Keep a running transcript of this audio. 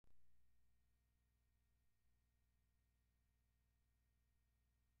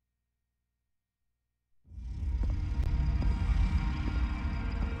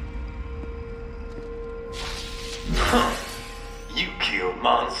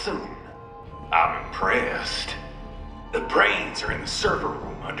soon. I'm impressed. The brains are in the server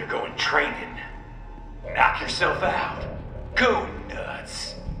room undergoing training. Knock yourself out. Go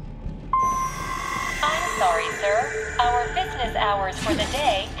nuts. I'm sorry, sir. Our business hours for the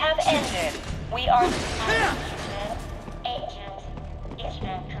day have ended. We are... Agent is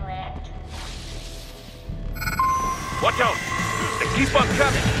not correct. Watch out! They keep on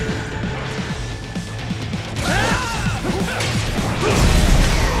coming!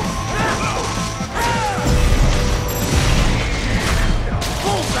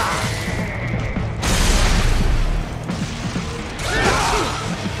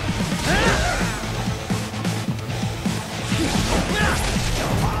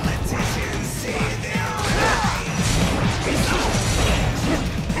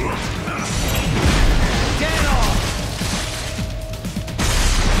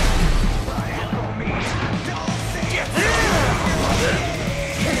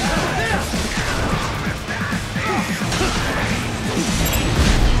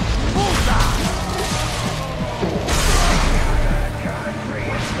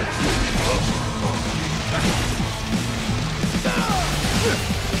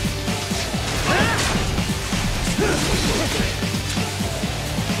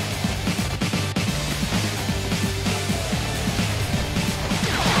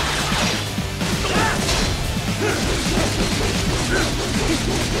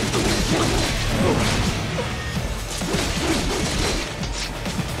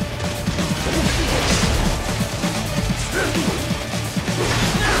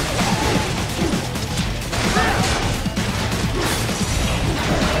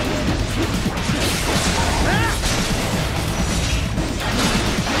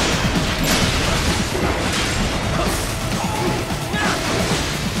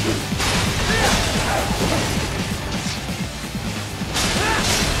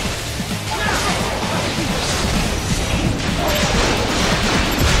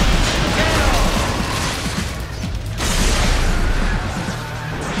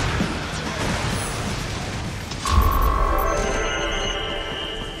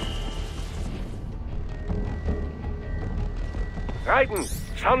 Raiden,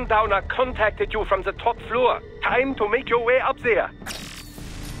 Sundowner contacted you from the top floor. Time to make your way up there.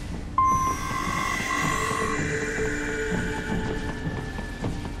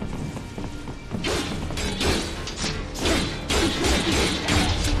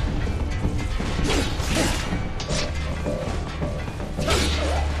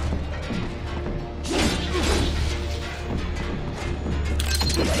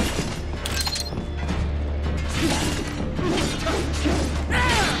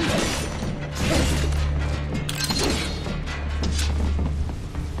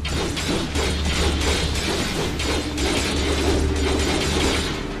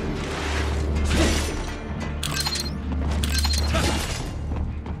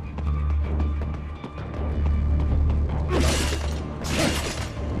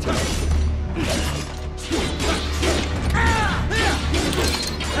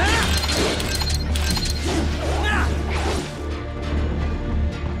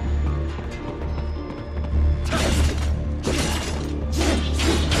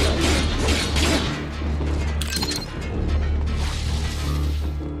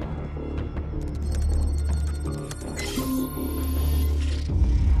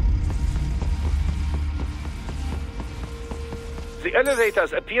 The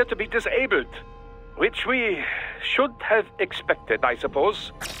elevators appear to be disabled, which we should have expected, I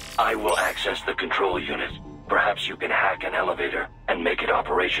suppose. I will access the control unit. Perhaps you can hack an elevator and make it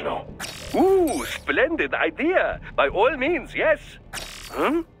operational. Ooh, splendid idea. By all means, yes.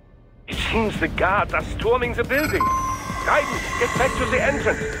 It seems the guards are storming the building. Raiden, get back to the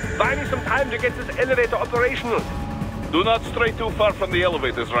entrance. Buy me some time to get this elevator operational. Do not stray too far from the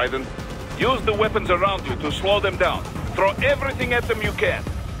elevators, Raiden. Use the weapons around you to slow them down. Throw everything at them you can.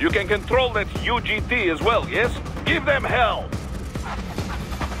 You can control that UGT as well, yes? Give them hell!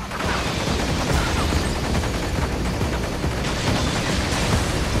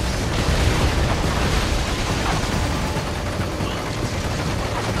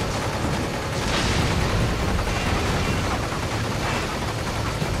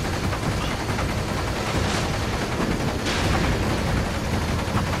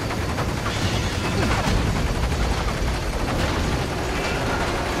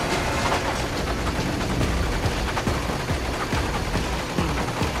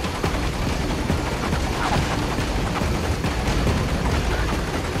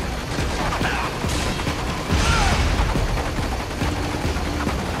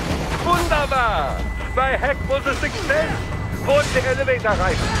 My hack was a success! Board the elevator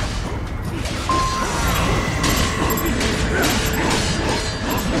right.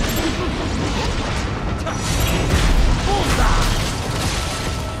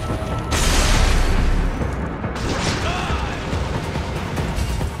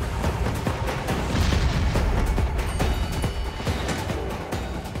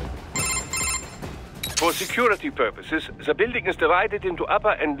 For security purposes, the building is divided into upper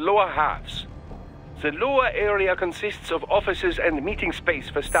and lower halves. The lower area consists of offices and meeting space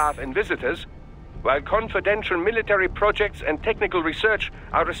for staff and visitors, while confidential military projects and technical research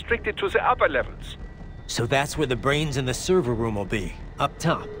are restricted to the upper levels. So that's where the brains in the server room will be, up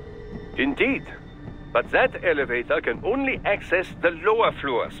top. Indeed. But that elevator can only access the lower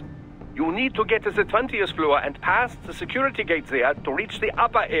floors. You need to get to the 20th floor and pass the security gate there to reach the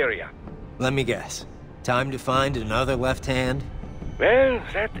upper area. Let me guess. Time to find another left hand? Well,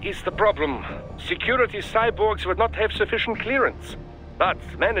 that is the problem. Security cyborgs would not have sufficient clearance. But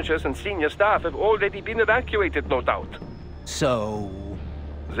managers and senior staff have already been evacuated, no doubt. So...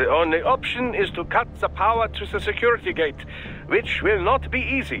 The only option is to cut the power to the security gate, which will not be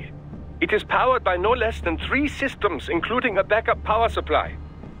easy. It is powered by no less than 3 systems, including a backup power supply.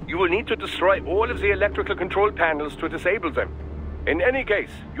 You will need to destroy all of the electrical control panels to disable them. In any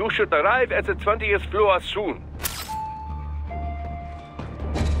case, you should arrive at the 20th floor soon.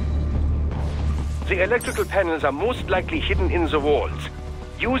 The electrical panels are most likely hidden in the walls.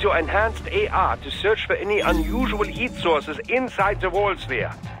 Use your enhanced AR to search for any unusual heat sources inside the walls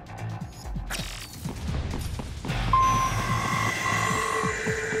there.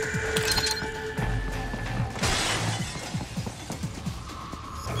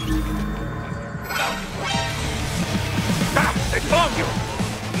 They found you!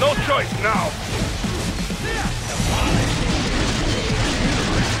 No choice now!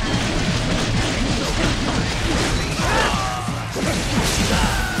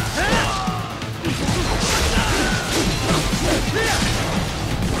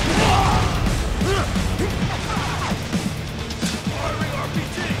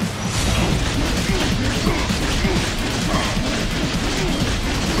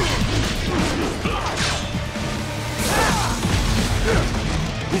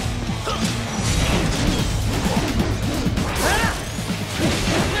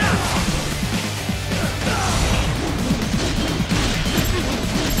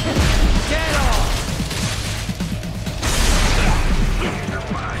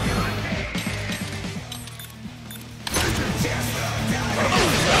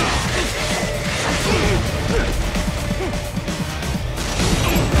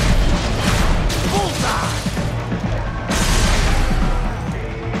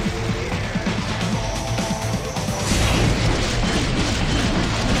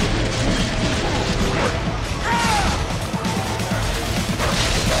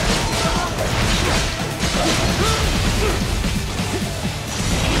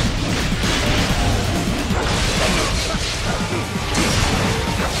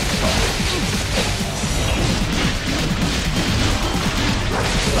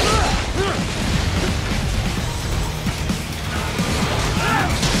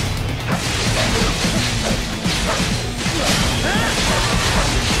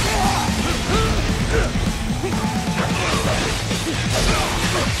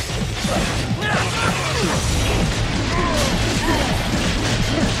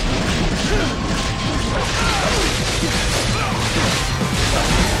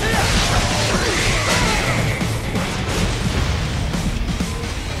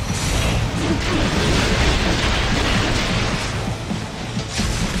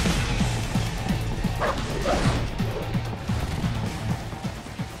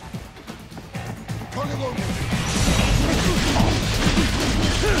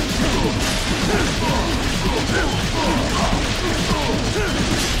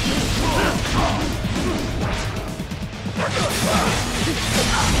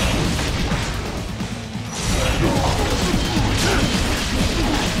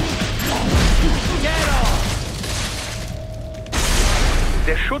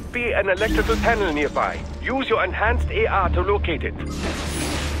 There should be an electrical panel nearby. Use your enhanced AR to locate it.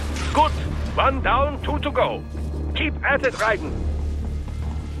 Good. 1 down, 2 to go. Keep at it, Raiden.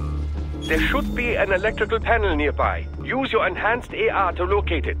 There should be an electrical panel nearby. Use your enhanced AR to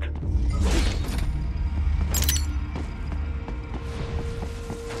locate it.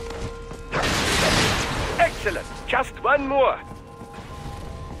 Excellent. Just 1 more.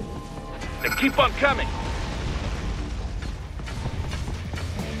 They keep on coming!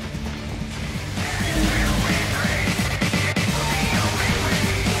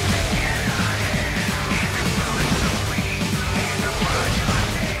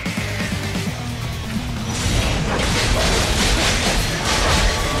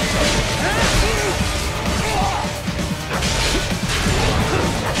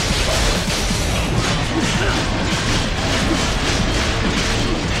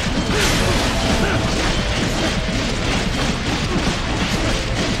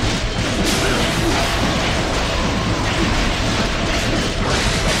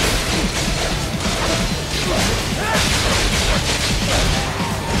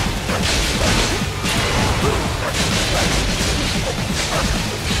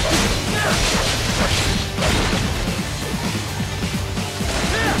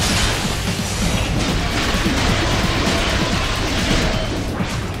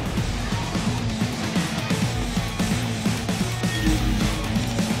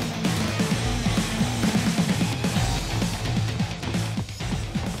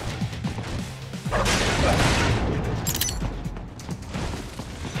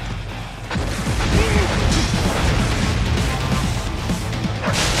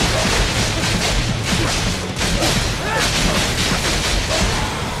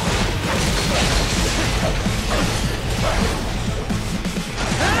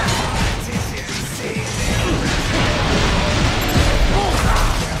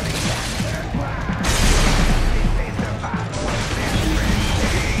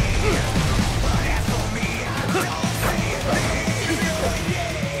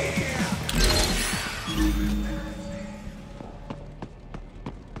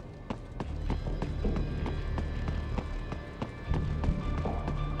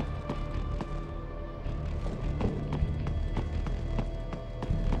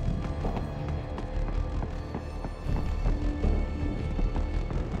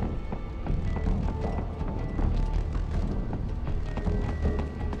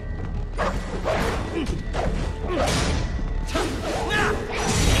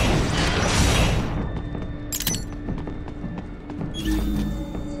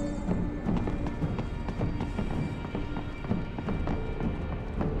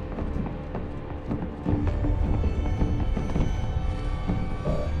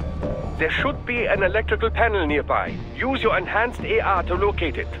 There should be an electrical panel nearby. Use your enhanced AR to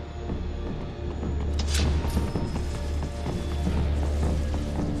locate it.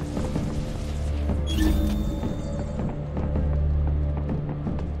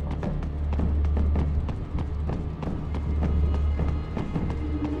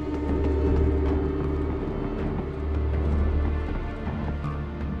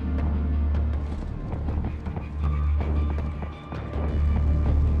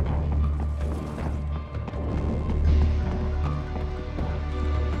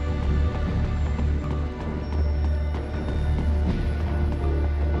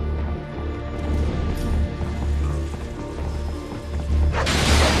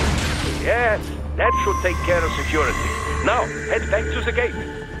 Yes, that should take care of security. Now, head back to the gate.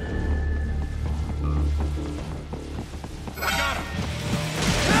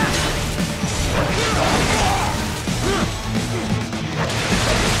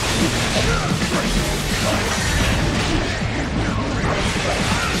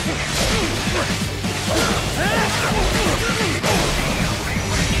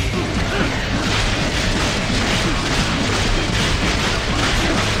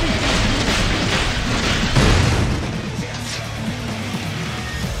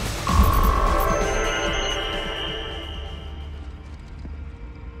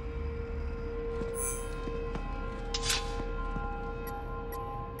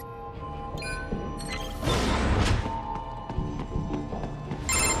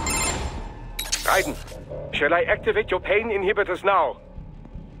 Raiden, shall I activate your pain inhibitors now?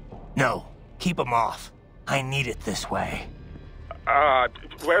 No, keep them off. I need it this way.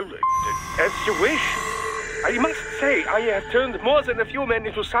 Well, as you wish. I must say, I have turned more than a few men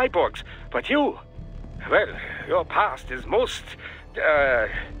into cyborgs, but you... Well, your past is most,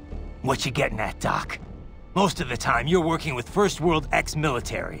 What you getting at, Doc? Most of the time, you're working with First World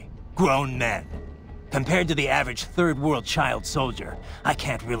ex-military. Grown men. Compared to the average Third World child soldier, I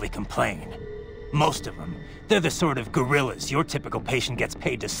can't really complain. Most of them, they're the sort of guerrillas your typical patient gets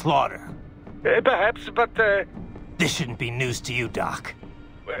paid to slaughter. Perhaps, but, This shouldn't be news to you, Doc.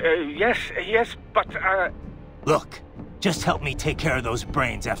 yes, but, Look, just help me take care of those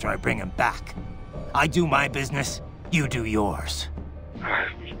brains after I bring them back. I do my business, you do yours.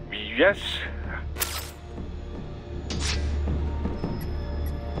 Yes.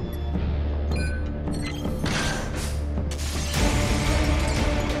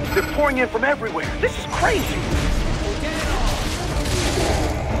 They're pouring in from everywhere. This is crazy.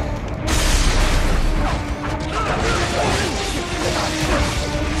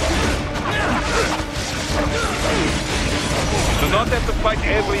 Do not have to fight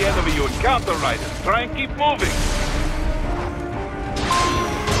every enemy you encounter, Raiden. Try and keep moving.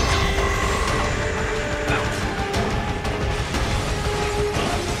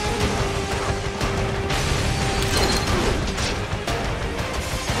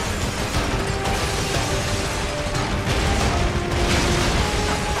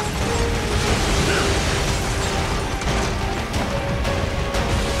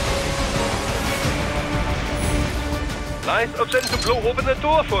 Nice of them to blow open the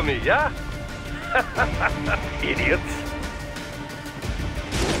door for me, yeah? Idiots.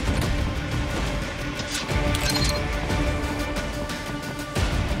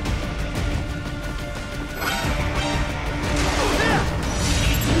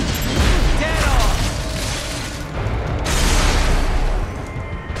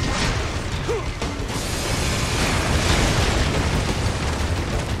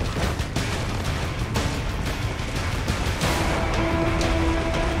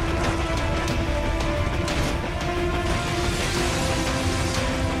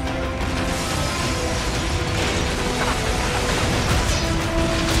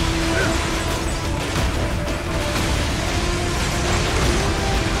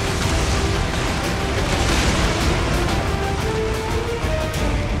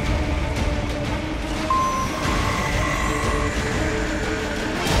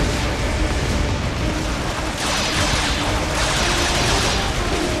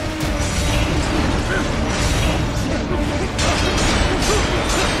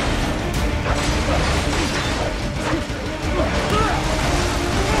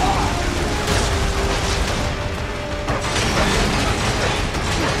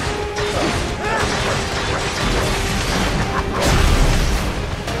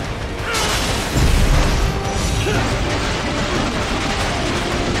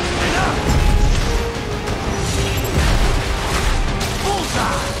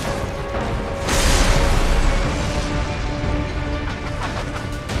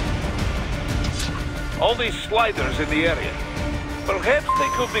 All these sliders in the area. Perhaps they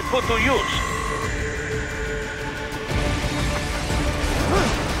could be put to use.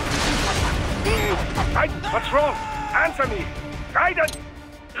 Raiden, what's wrong? Answer me! Raiden!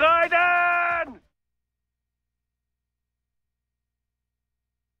 Raiden!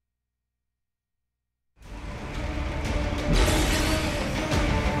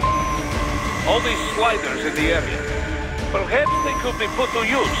 All these sliders in the area. Perhaps they could be put to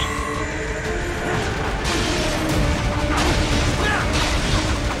use.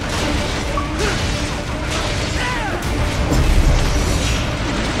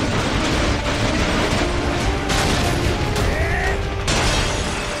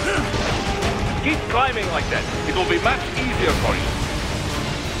 Keep climbing like that. It will be much easier for you.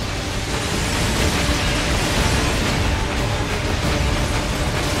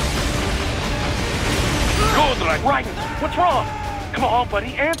 Good, Raiden. What's wrong? Come on,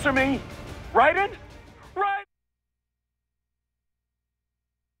 buddy, answer me. Raiden? Raiden?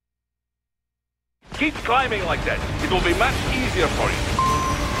 Keep climbing like that. It will be much easier for you.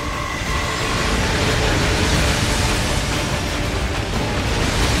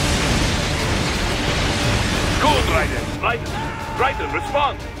 Good, Raiden. Raiden,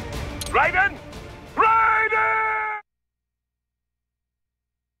 respond. Raiden! Raiden!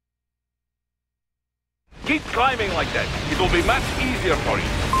 Keep climbing like that. It will be much easier for you.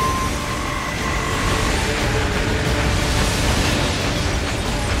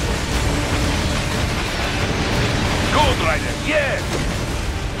 Good, Raiden. Yes!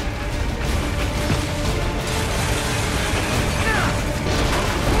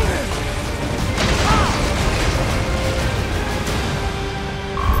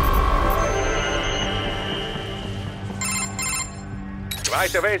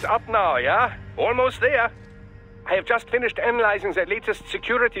 Right away is up now, yeah? Almost there. I have just finished analyzing the latest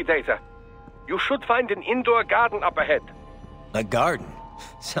security data. You should find an indoor garden up ahead. A garden?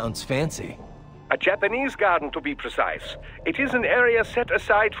 Sounds fancy. A Japanese garden, to be precise. It is an area set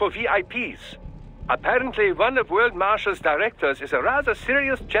aside for VIPs. Apparently, one of World Marshall's directors is a rather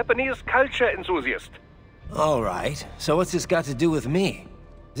serious Japanese culture enthusiast. All right. So what's this got to do with me?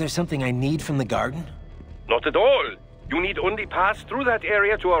 Is there something I need from the garden? Not at all. You need only pass through that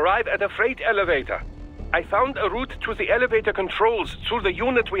area to arrive at a freight elevator. I found a route to the elevator controls through the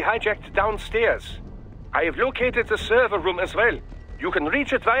unit we hijacked downstairs. I have located the server room as well. You can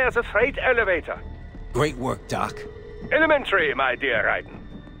reach it via the freight elevator. Great work, Doc. Elementary, my dear Raiden.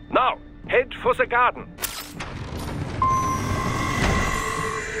 Now, head for the garden.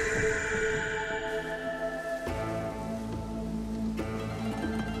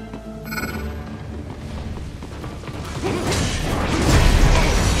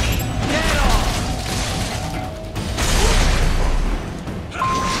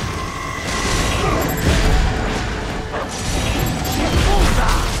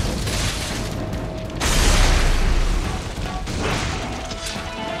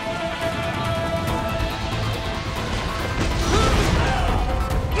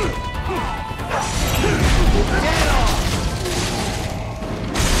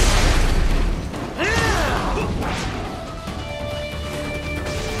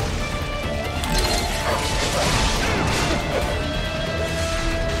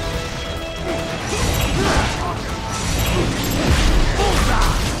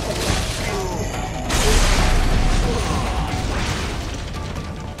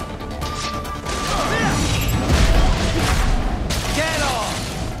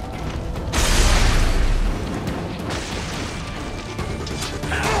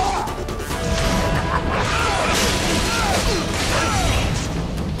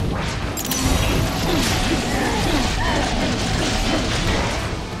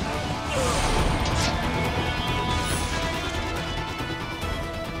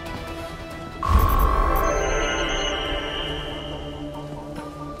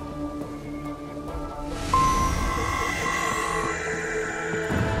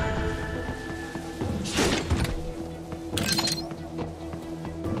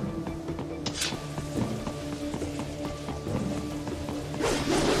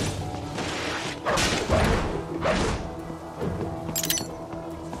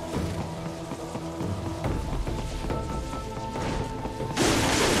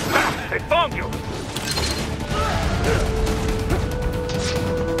 They found you!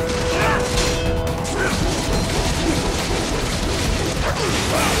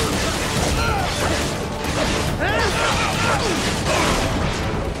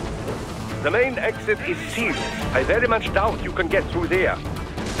 The main exit is sealed. I very much doubt you can get through there.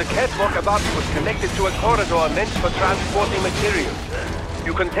 The catwalk above you is connected to a corridor meant for transporting materials.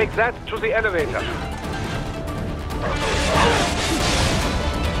 You can take that to the elevator.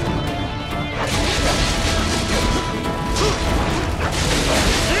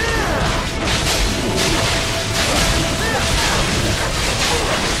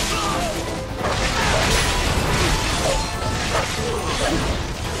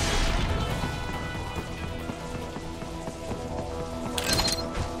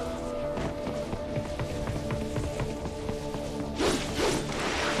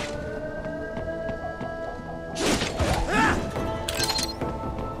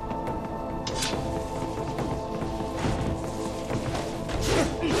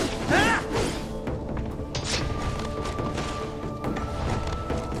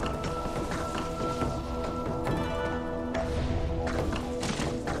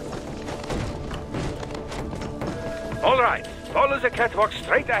 All right. Follow the catwalk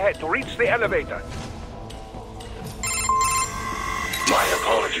straight ahead to reach the elevator. My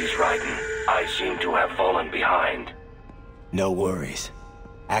apologies, Raiden. I seem to have fallen behind. No worries.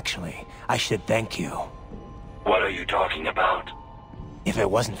 Actually, I should thank you. What are you talking about? If it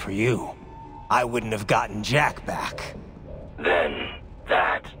wasn't for you, I wouldn't have gotten Jack back. Then,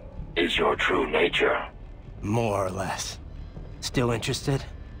 that is your true nature. More or less. Still interested?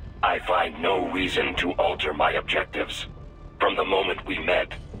 I find no reason to alter my objectives. From the moment we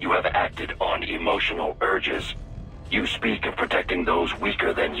met, you have acted on emotional urges. You speak of protecting those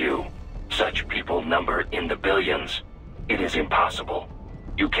weaker than you. Such people number in the billions. It is impossible.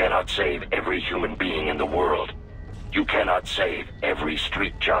 You cannot save every human being in the world. You cannot save every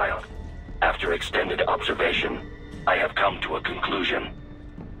street child. After extended observation, I have come to a conclusion.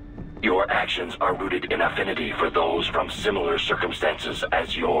 Your actions are rooted in affinity for those from similar circumstances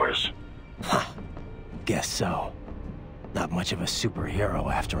as yours. Huh. Guess so. Not much of a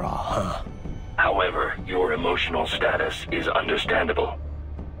superhero after all, huh? However, your emotional status is understandable.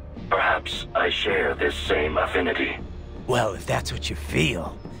 Perhaps I share this same affinity. Well, if that's what you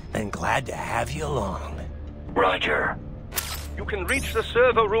feel, then glad to have you along. Roger. You can reach the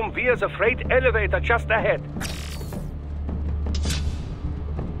server room via the freight elevator just ahead.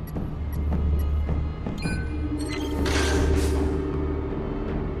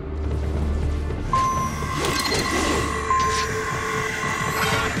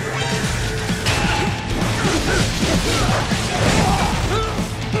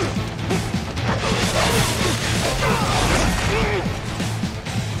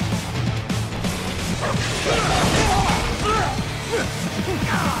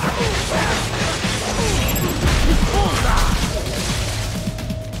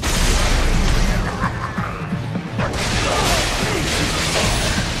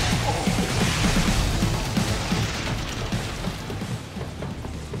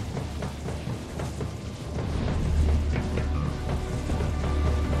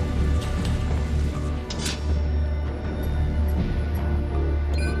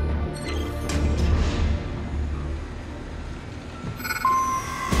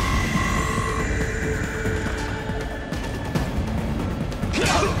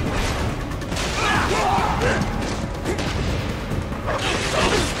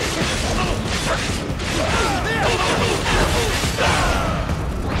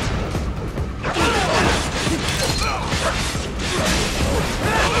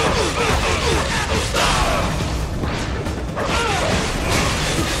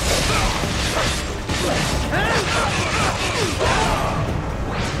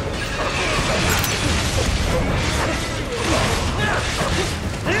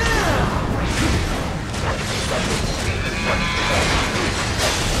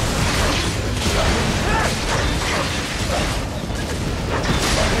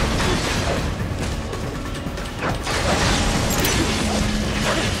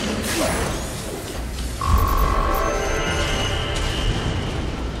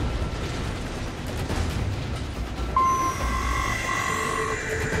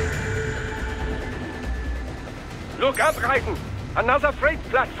 Look up, Raiden! Another freight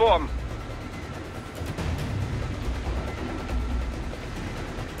platform!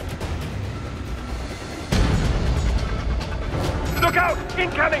 Look out!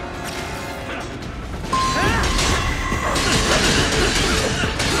 Incoming!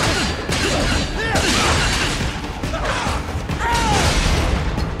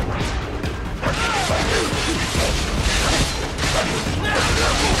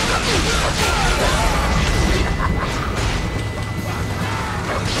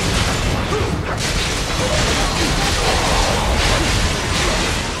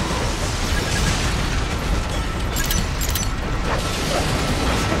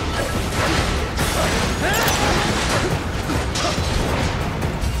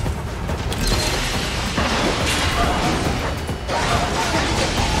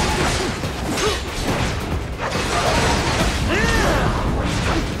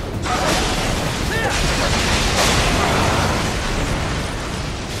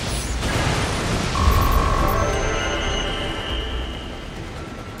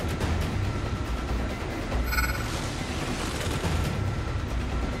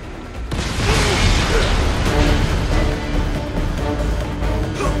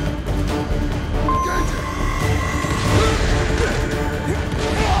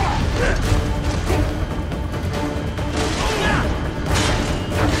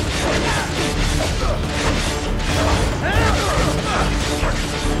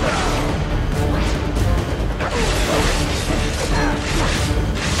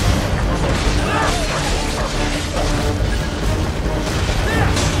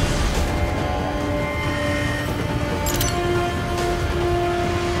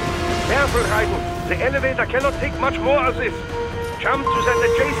 elevator cannot take much more of this. Jump to that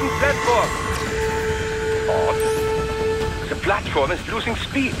adjacent platform. Odd. The platform is losing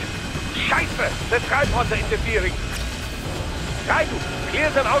speed. Scheiße! The tripods are interfering. Raiden, clear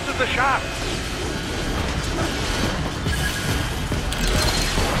them out of the shaft.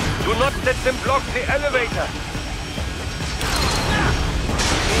 Do not let them block the elevator.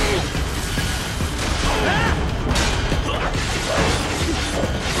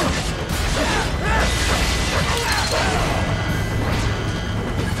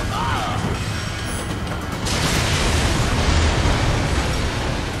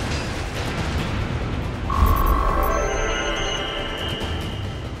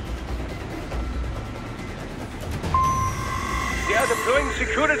 They are deploying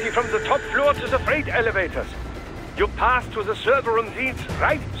security from the top floor to the freight elevators. You pass to the server room leads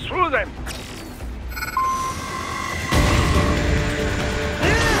right through them.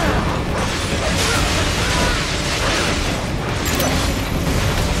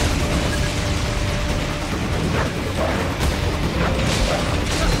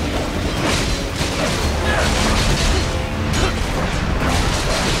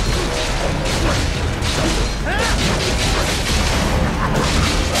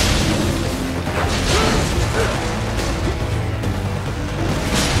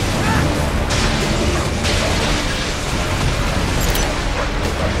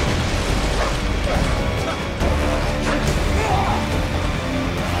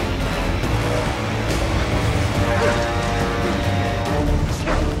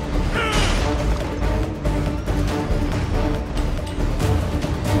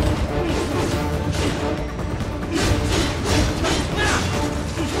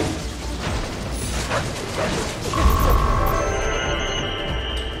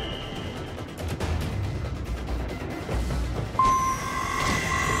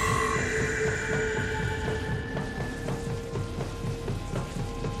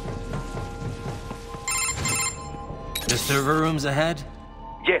 The server rooms ahead?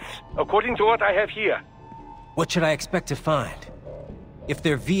 Yes, according to what I have here. What should I expect to find? If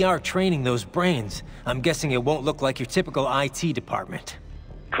they're VR training those brains, I'm guessing it won't look like your typical IT department.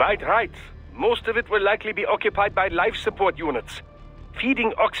 Quite right. Most of it will likely be occupied by life support units.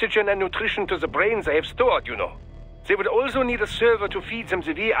 Feeding oxygen and nutrition to the brains they have stored, you know. They would also need a server to feed them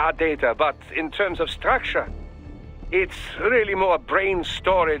the VR data, but in terms of structure, it's really more brain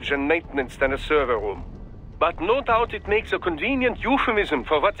storage and maintenance than a server room. But no doubt it makes a convenient euphemism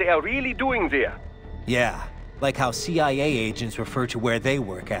for what they are really doing there. Yeah, like how CIA agents refer to where they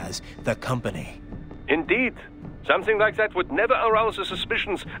work as the company. Indeed. Something like that would never arouse the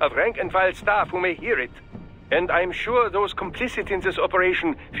suspicions of rank-and-file staff who may hear it. And I'm sure those complicit in this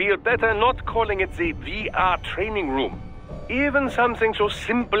operation feel better not calling it the VR training room. Even something so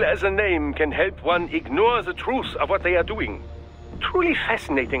simple as a name can help one ignore the truth of what they are doing. Truly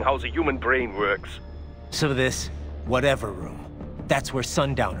fascinating how the human brain works. So this, whatever room, that's where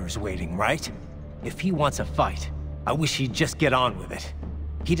Sundowner's waiting, right? If he wants a fight, I wish he'd just get on with it.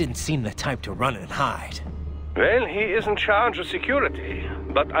 He didn't seem the type to run and hide. Well, he is in charge of security,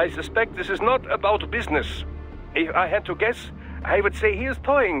 but I suspect this is not about business. If I had to guess, I would say he is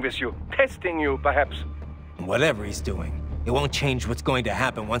toying with you, testing you, perhaps. Whatever he's doing, it won't change what's going to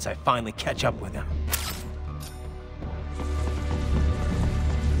happen once I finally catch up with him.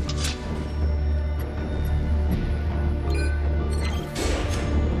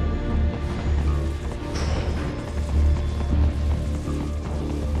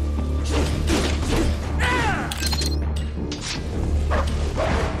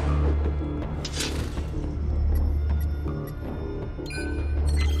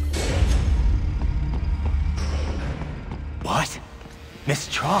 What? Miss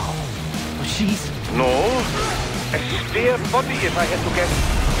Trawl? She's... No. A spare body, if I had to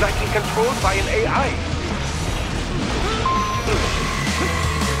guess. Likely controlled by an AI.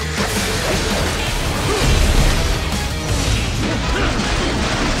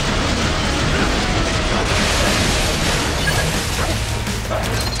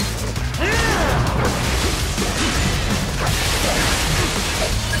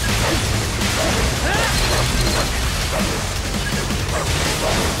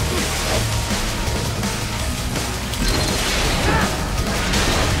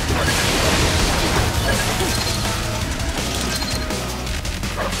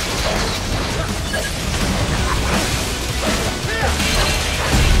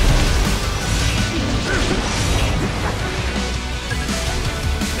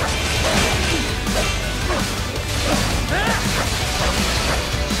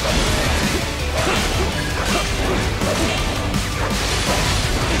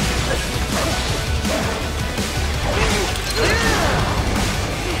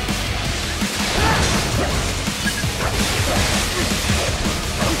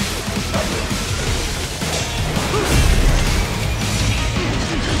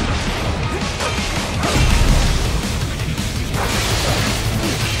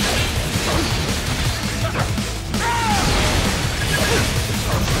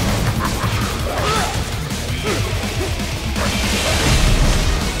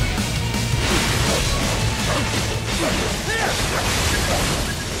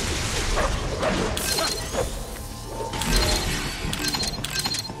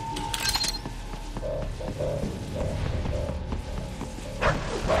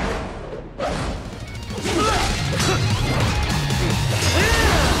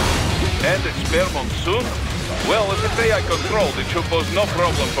 got a spare monsoon? Well, if it's AI controlled, it should pose no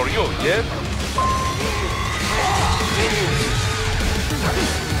problem for you, yes?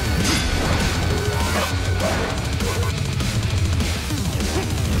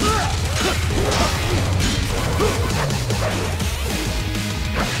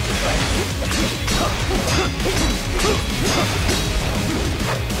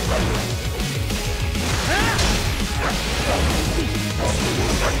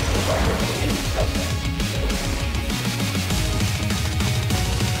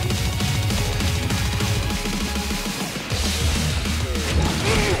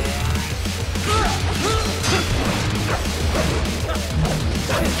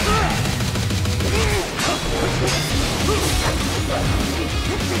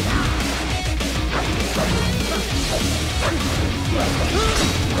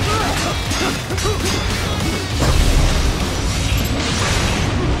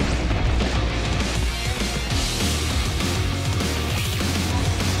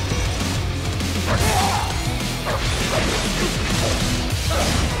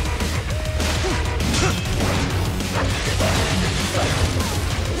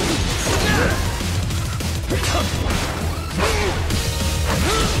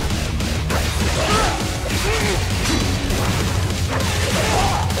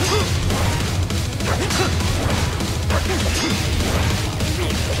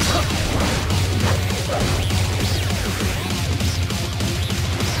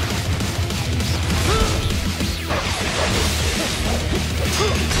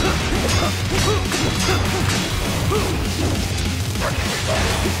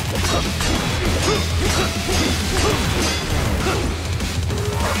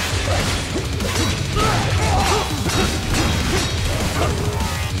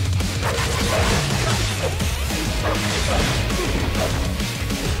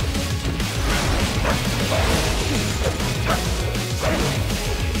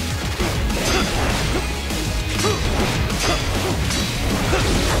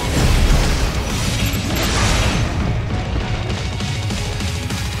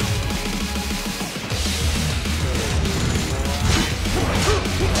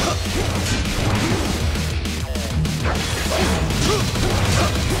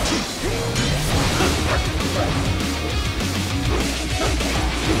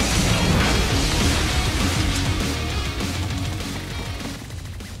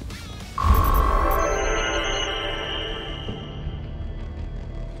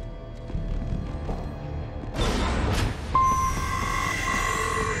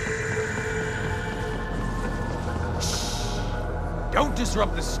 Don't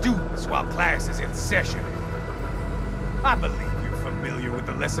disrupt the students while class is in session. I believe you're familiar with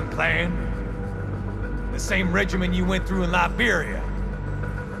the lesson plan. The same regimen you went through in Liberia.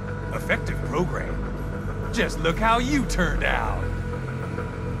 Effective program. Just look how you turned out.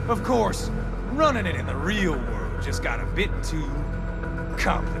 Of course, running it in the real world just got a bit too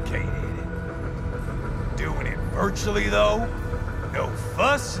complicated. Doing it virtually, though, no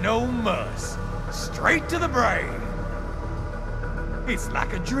fuss, no muss. Straight to the brain. It's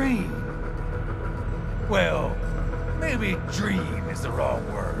like a dream. Well, maybe dream is the wrong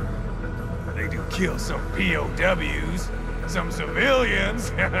word. They do kill some POWs, some civilians.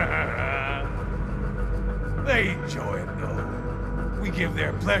 They enjoy it, though. We give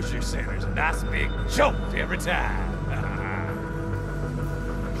their pleasure centers a nice big jolt every time.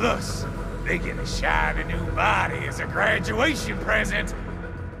 Plus, they get a shiny new body as a graduation present.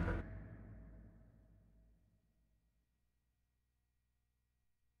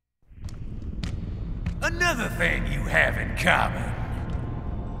 Another thing you have in common.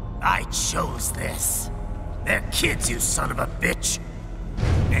 I chose this. They're kids, you son of a bitch.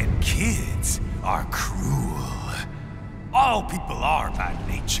 And kids are cruel. All people are by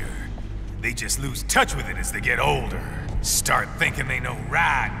nature. They just lose touch with it as they get older. Start thinking they know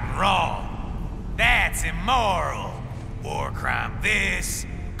right and wrong. That's immoral. War crime this,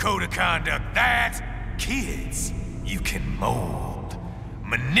 code of conduct that. Kids, you can mold,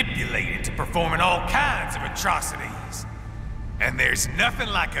 manipulate it to performing all kinds of atrocities. And there's nothing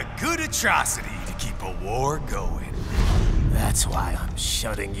like a good atrocity to keep a war going. That's why I'm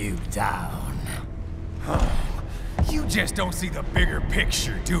shutting you down. You just don't see the bigger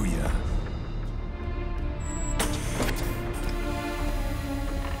picture, do you?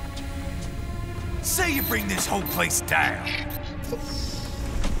 Say you bring this whole place down.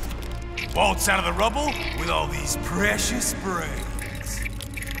 Waltz out of the rubble with all these precious brains.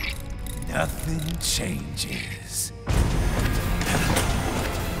 Nothing changes.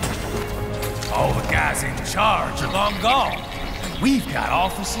 All the guys in charge are long gone. We've got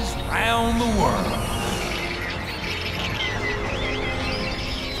offices around the world.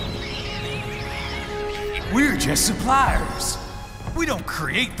 We're just suppliers. We don't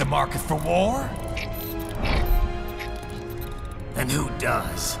create the market for war. And who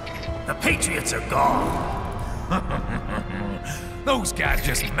does? The Patriots are gone. Those guys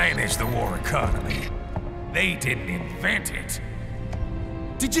just manage the war economy. They didn't invent it.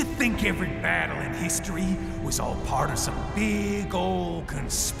 Did you think every battle in history was all part of some big old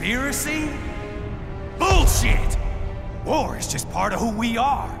conspiracy? Bullshit! War is just part of who we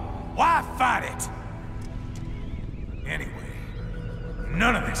are. Why fight it? Anyway,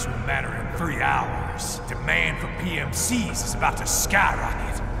 none of this will matter in 3 hours. Demand for PMCs is about to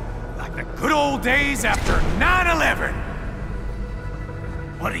skyrocket. Like the good old days after 9/11.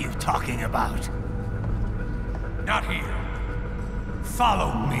 What are you talking about? Not here.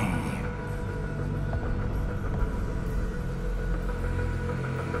 Follow me.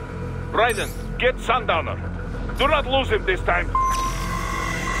 Raiden, get Sundowner. Do not lose him this time.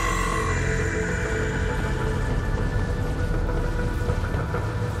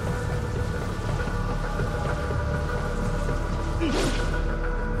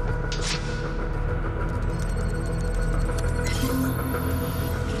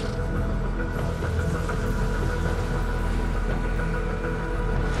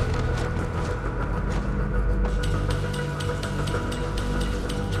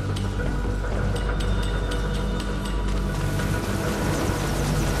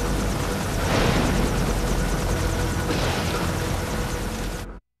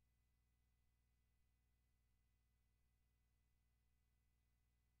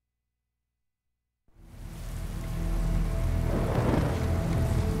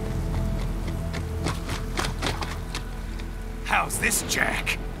 How's this,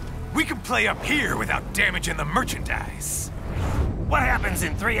 Jack? We can play up here without damaging the merchandise. What happens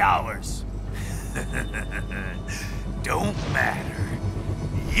in 3 hours? Don't matter.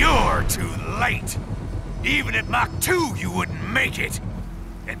 You're too late. Even at Mach 2, you wouldn't make it.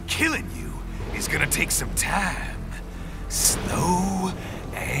 And killing you is gonna take some time. Slow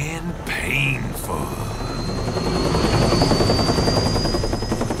and painful.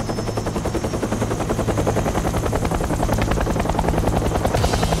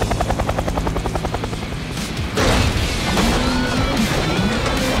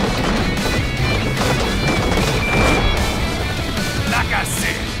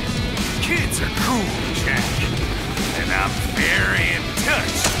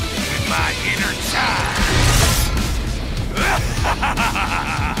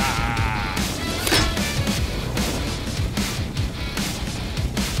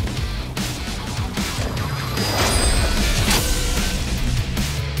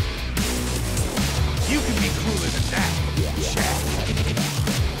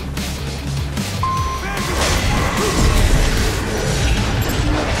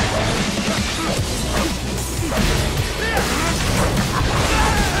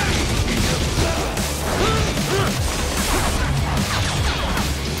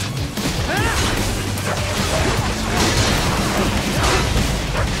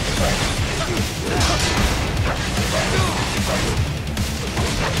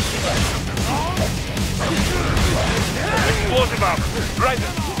 Explosive armor.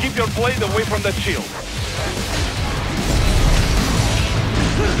 Raiden, keep your blade away from that shield.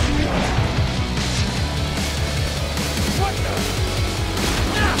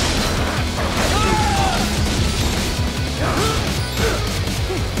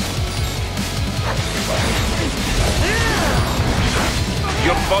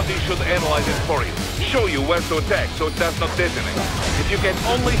 Your body should analyze it for you. Show you where to attack so it does not detonate. If you can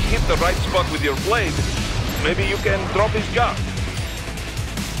only hit the right spot with your blade, maybe you can drop his guard.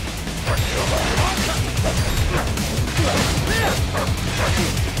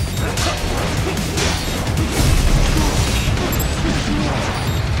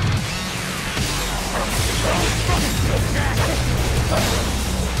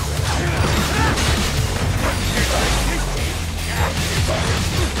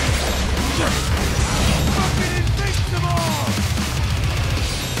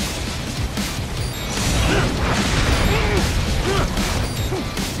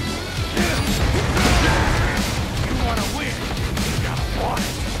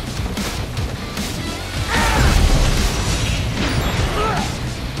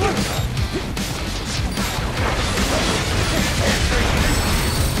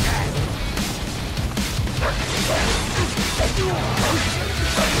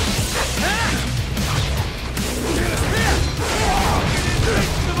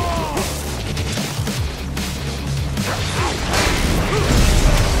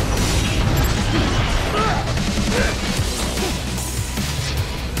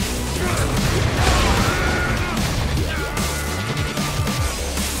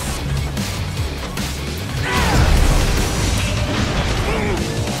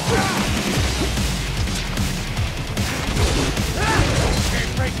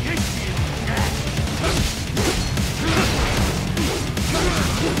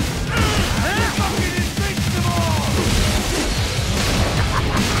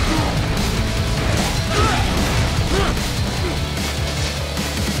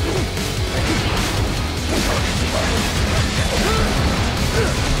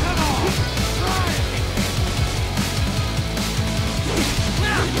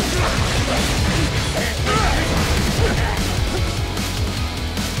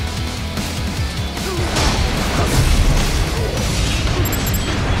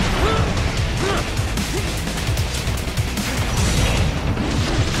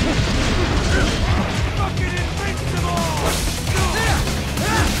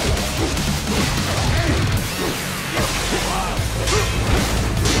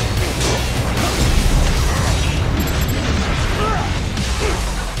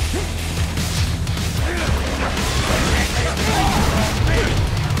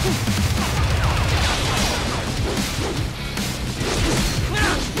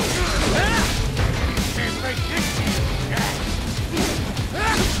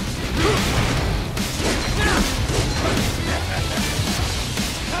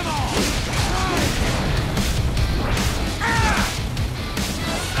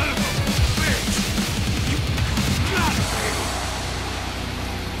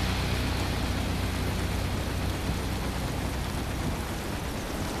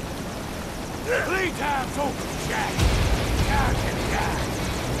 Playtime's over, Jack. Now you die.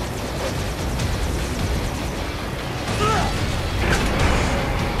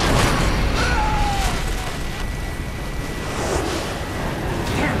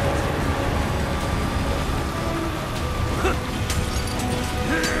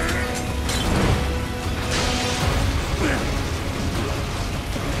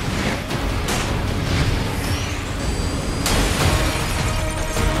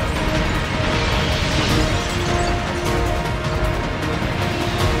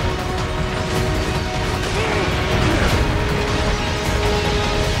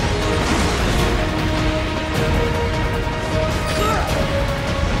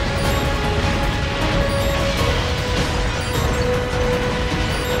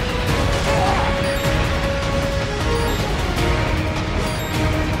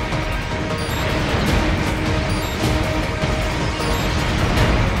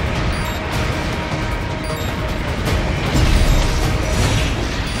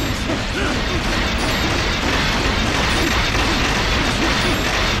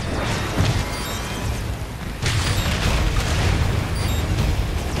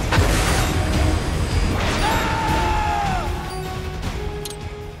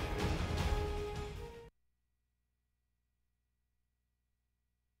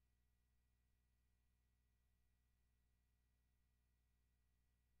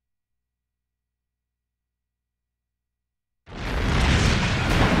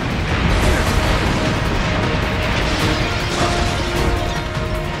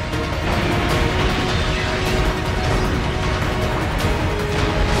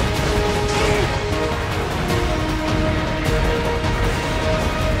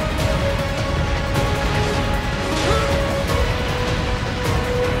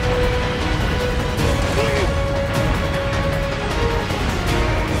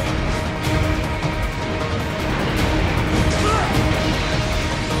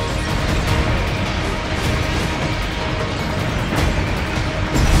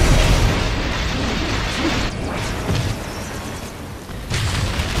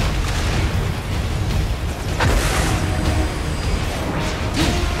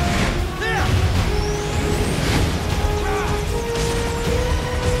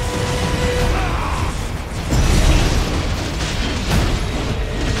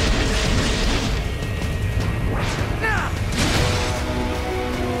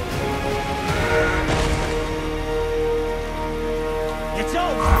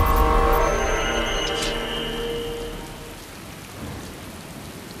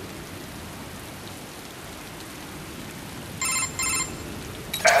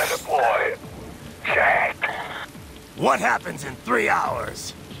 Attaboy, Jack. What happens in 3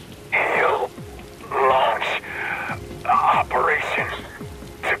 hours? He'll launch Operation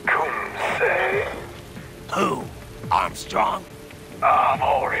Tecumseh. Who? Armstrong? I've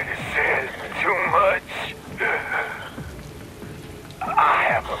already said too much. I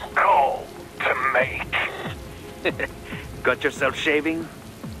have a call to make. Got yourself shaving?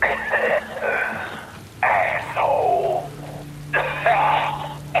 Asshole.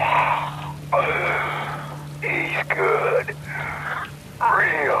 He's good.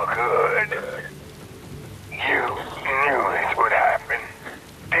 Real good. You knew this would happen,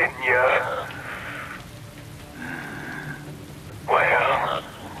 didn't you? Well,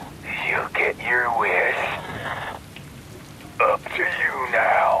 you'll get your wish. Up to you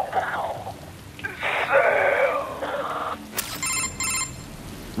now. Sam.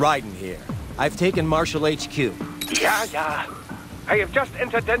 Raiden here. I've taken Marshall HQ. Yeah. I have just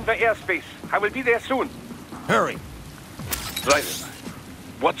entered Denver airspace. I will be there soon. Hurry. Raiden,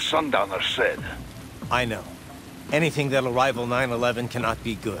 what Sundowner said. I know. Anything that'll rival 9/11 cannot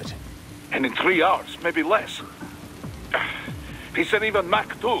be good. And in 3 hours, maybe less. He said even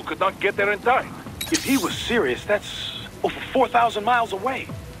Mach 2 could not get there in time. If he was serious, that's over 4,000 miles away.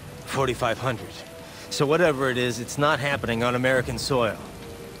 4,500. So whatever it is, it's not happening on American soil.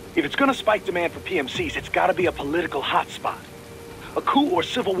 If it's gonna spike demand for PMCs, it's gotta be a political hotspot. A coup or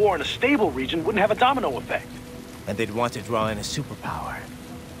civil war in a stable region wouldn't have a domino effect. And they'd want to draw in a superpower.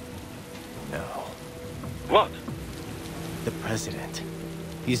 No. What? The president.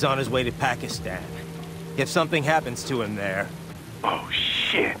 He's on his way to Pakistan. If something happens to him there... Oh,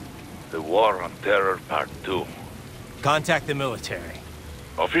 shit. The War on Terror Part 2. Contact the military.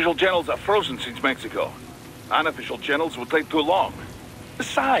 Official channels are frozen since Mexico. Unofficial channels will take too long.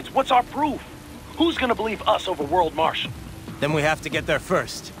 Besides, what's our proof? Who's gonna believe us over World Marshal? Then we have to get there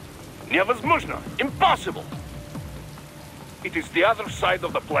first. Невозможно. Impossible. It is the other side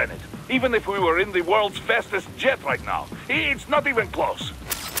of the planet. Even if we were in the world's fastest jet right now, it's not even close.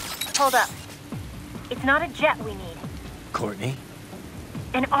 Hold up. It's not a jet we need. Courtney?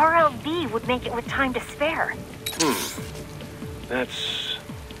 An RLV would make it with time to spare. That's...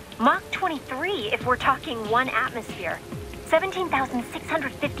 Mach 23 if we're talking 1 atmosphere.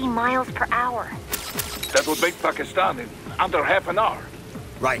 17,650 miles per hour. That would make Pakistan in under half an hour.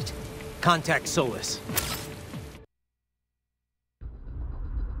 Right. Contact Solus.